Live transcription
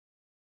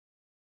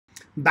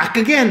Back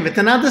again with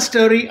another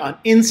story on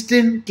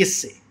Instant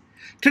Kisse.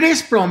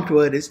 Today's prompt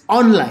word is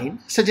online,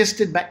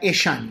 suggested by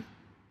Eshani.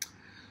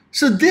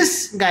 So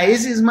this,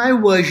 guys, is my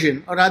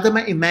version, or rather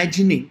my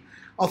imagining,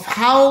 of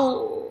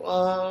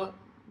how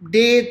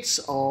dates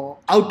or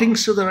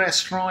outings to the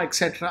restaurant,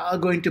 etc. are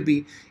going to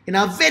be in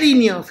our very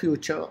near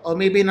future, or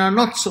maybe in our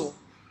not so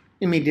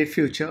immediate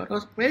future,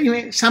 or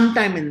anyway,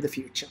 sometime in the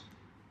future.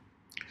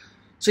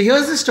 So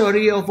here's the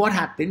story of what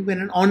happened when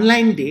an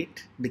online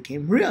date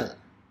became real.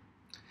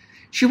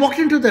 She walked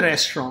into the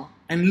restaurant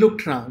and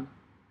looked round.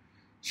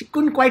 She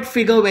couldn't quite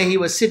figure where he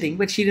was sitting,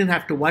 but she didn't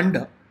have to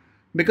wonder,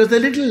 because the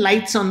little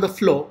lights on the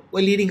floor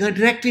were leading her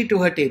directly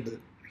to her table.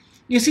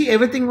 You see,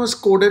 everything was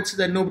coded so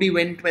that nobody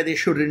went where they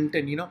shouldn't,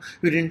 and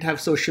we didn't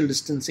have social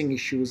distancing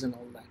issues and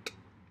all that.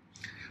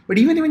 But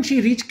even when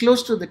she reached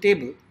close to the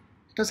table,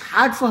 it was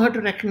hard for her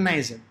to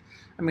recognize him.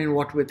 I mean,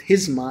 what with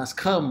his mask,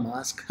 her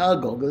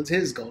goggles,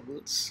 his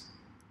goggles.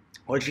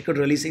 All she could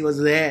really see was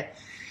there.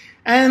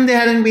 And they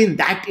hadn't been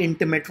that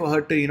intimate for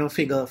her to,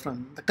 figure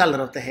from the color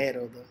of the hair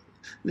or the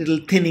little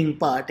thinning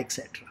part,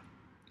 etc.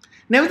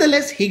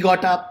 Nevertheless, he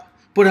got up,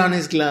 put on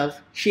his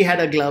glove. She had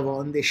a glove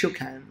on. They shook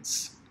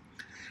hands.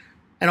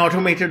 An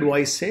automated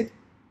voice said,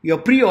 "Your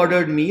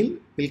pre-ordered meal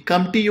will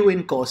come to you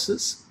in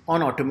courses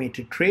on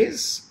automated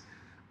trays.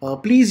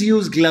 Please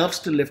use gloves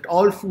to lift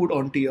all food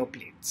onto your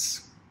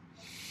plates."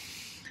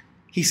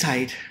 He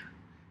sighed.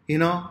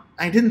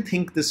 I didn't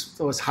think this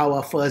was how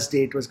our first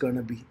date was going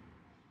to be.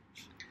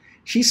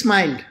 She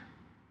smiled.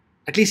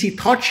 At least he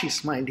thought she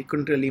smiled. He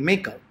couldn't really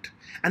make out.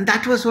 And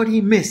that was what he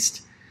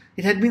missed.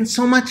 It had been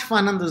so much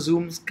fun on the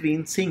Zoom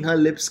screen, seeing her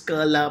lips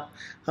curl up,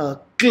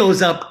 her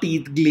close-up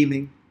teeth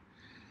gleaming.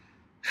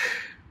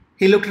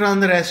 He looked around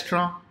the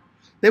restaurant.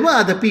 There were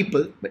other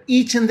people, but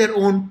each in their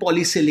own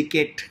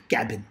polysilicate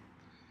cabin.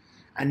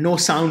 And no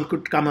sound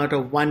could come out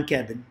of one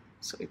cabin.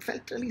 So it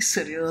felt really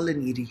surreal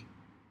and eerie.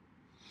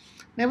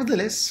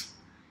 Nevertheless,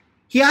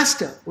 he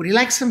asked her, "Would you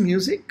like some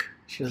music?"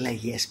 She was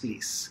like, "Yes,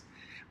 please."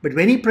 But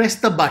when he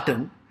pressed the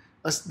button,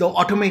 the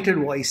automated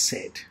voice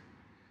said,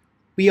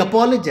 "We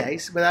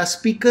apologize, but our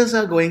speakers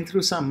are going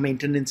through some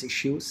maintenance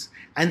issues.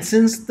 And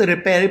since the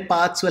repair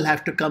parts will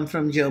have to come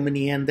from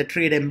Germany and the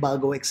trade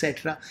embargo,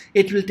 etc.,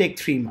 it will take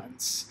 3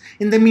 months.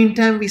 In the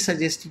meantime, we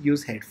suggest you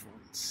use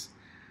headphones."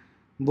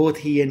 Both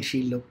he and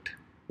she looked,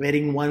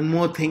 wearing one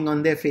more thing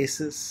on their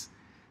faces.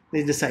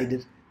 They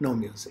decided no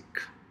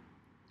music.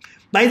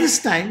 By this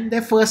time,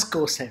 their first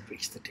course had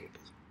reached the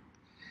table.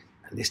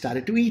 And they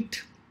started to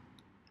eat.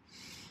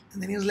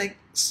 And then he was like,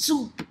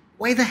 "Soup.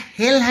 Why the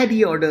hell had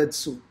he ordered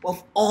soup?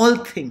 Of all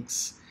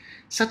things.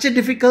 Such a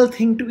difficult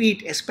thing to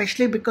eat,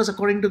 especially because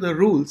according to the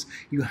rules,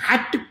 you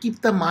had to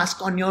keep the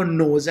mask on your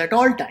nose at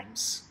all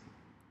times."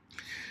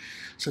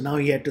 So now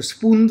he had to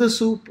spoon the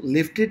soup,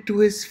 lift it to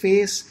his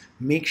face,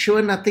 make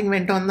sure nothing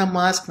went on the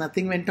mask,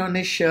 nothing went on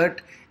his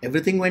shirt,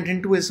 everything went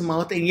into his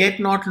mouth, and yet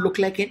not look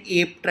like an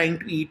ape trying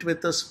to eat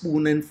with a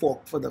spoon and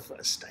fork for the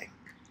first time.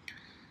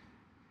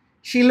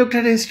 She looked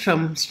at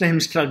him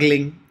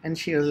struggling, and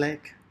she was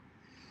like,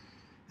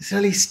 "This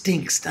really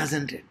stinks,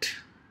 doesn't it?"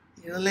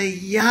 You're like,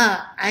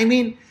 "Yeah, I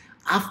mean,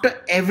 after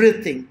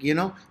everything,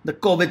 the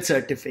COVID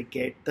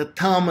certificate, the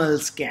thermal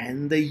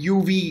scan, the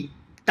UV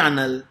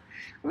tunnel,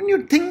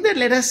 you'd think they'd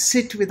let us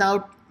sit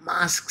without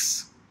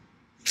masks."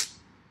 She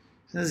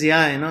says,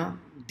 "Yeah,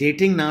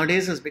 dating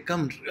nowadays has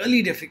become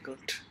really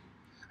difficult.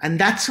 And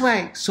that's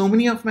why so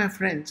many of my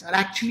friends are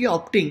actually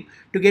opting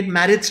to get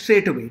married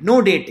straight away.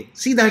 No dating.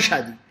 Seedha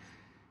shadi."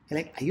 You're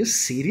like, "Are you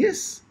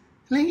serious?"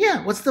 Like,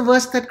 "Yeah, what's the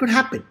worst that could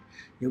happen?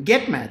 You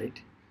get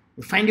married.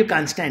 You find you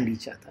can't stand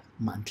each other.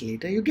 A month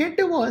later, you get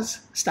divorced.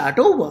 Start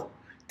over.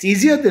 It's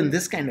easier than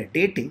this kind of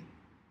dating.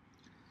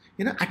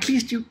 At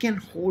least you can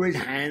hold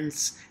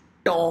hands,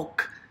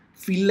 talk,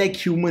 feel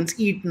like humans,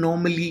 eat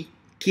normally,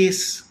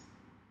 kiss."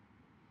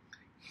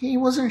 He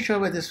wasn't sure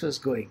where this was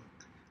going.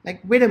 Like,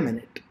 "Wait a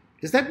minute.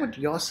 Is that what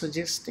you're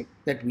suggesting?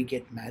 That we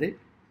get married?"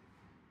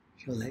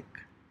 You're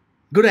like,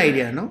 "Good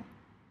idea, no?"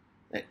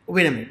 Like,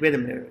 wait a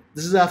minute.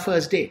 This is our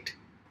first date."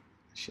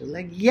 She was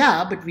like,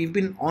 "Yeah, but we've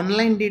been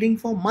online dating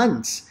for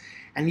months.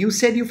 And you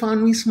said you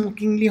found me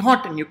smokingly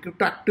hot and you could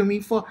talk to me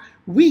for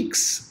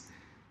weeks."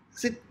 I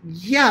said,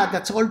 "Yeah,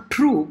 that's all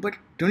true. But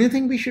don't you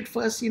think we should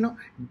first,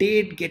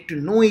 date, get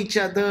to know each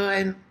other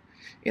and,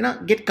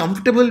 get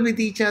comfortable with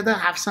each other,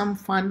 have some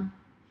fun?"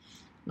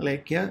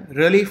 Like, "Yeah,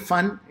 really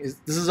fun?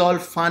 This is all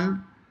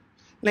fun?"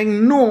 Like,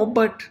 "No,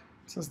 but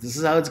this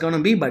is how it's going to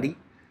be, buddy.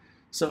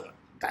 So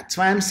that's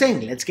why I'm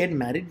saying, let's get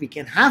married. We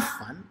can have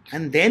fun.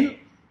 And then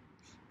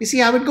we see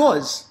how it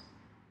goes."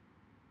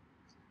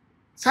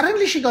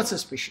 Suddenly she got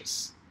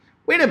suspicious.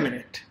 "Wait a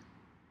minute.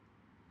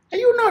 Are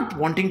you not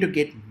wanting to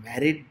get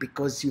married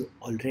because you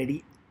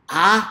already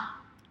are?"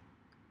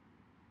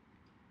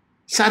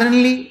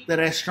 Suddenly the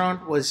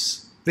restaurant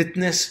was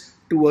witness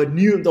to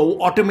the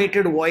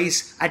automated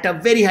voice at a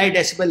very high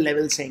decibel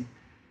level saying,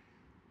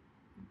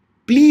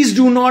 "Please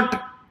do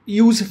not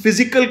use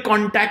physical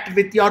contact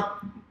with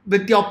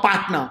your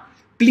partner.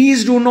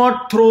 Please do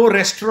not throw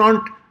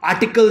restaurant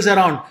articles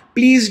around.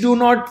 Please do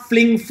not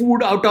fling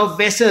food out of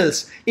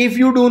vessels. If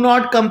you do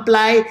not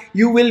comply,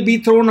 you will be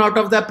thrown out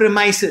of the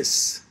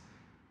premises.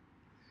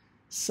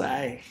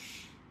 Sigh.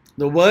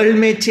 The world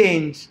may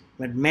change,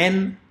 but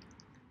men,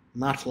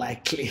 not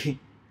likely.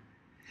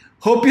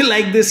 Hope you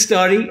like this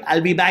story.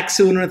 I'll be back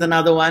soon with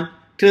another one.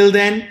 Till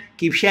then,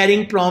 keep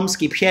sharing prompts,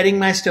 keep sharing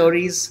my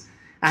stories.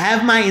 I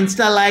have my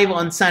Insta Live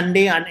on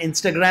Sunday on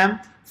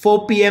Instagram,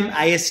 4 p.m.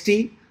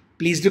 IST.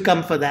 Please do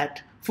come for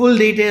that. Full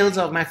details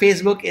of my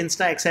Facebook,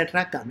 Insta,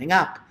 etc. coming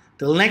up.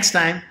 Till next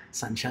time,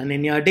 sunshine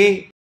in your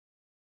day.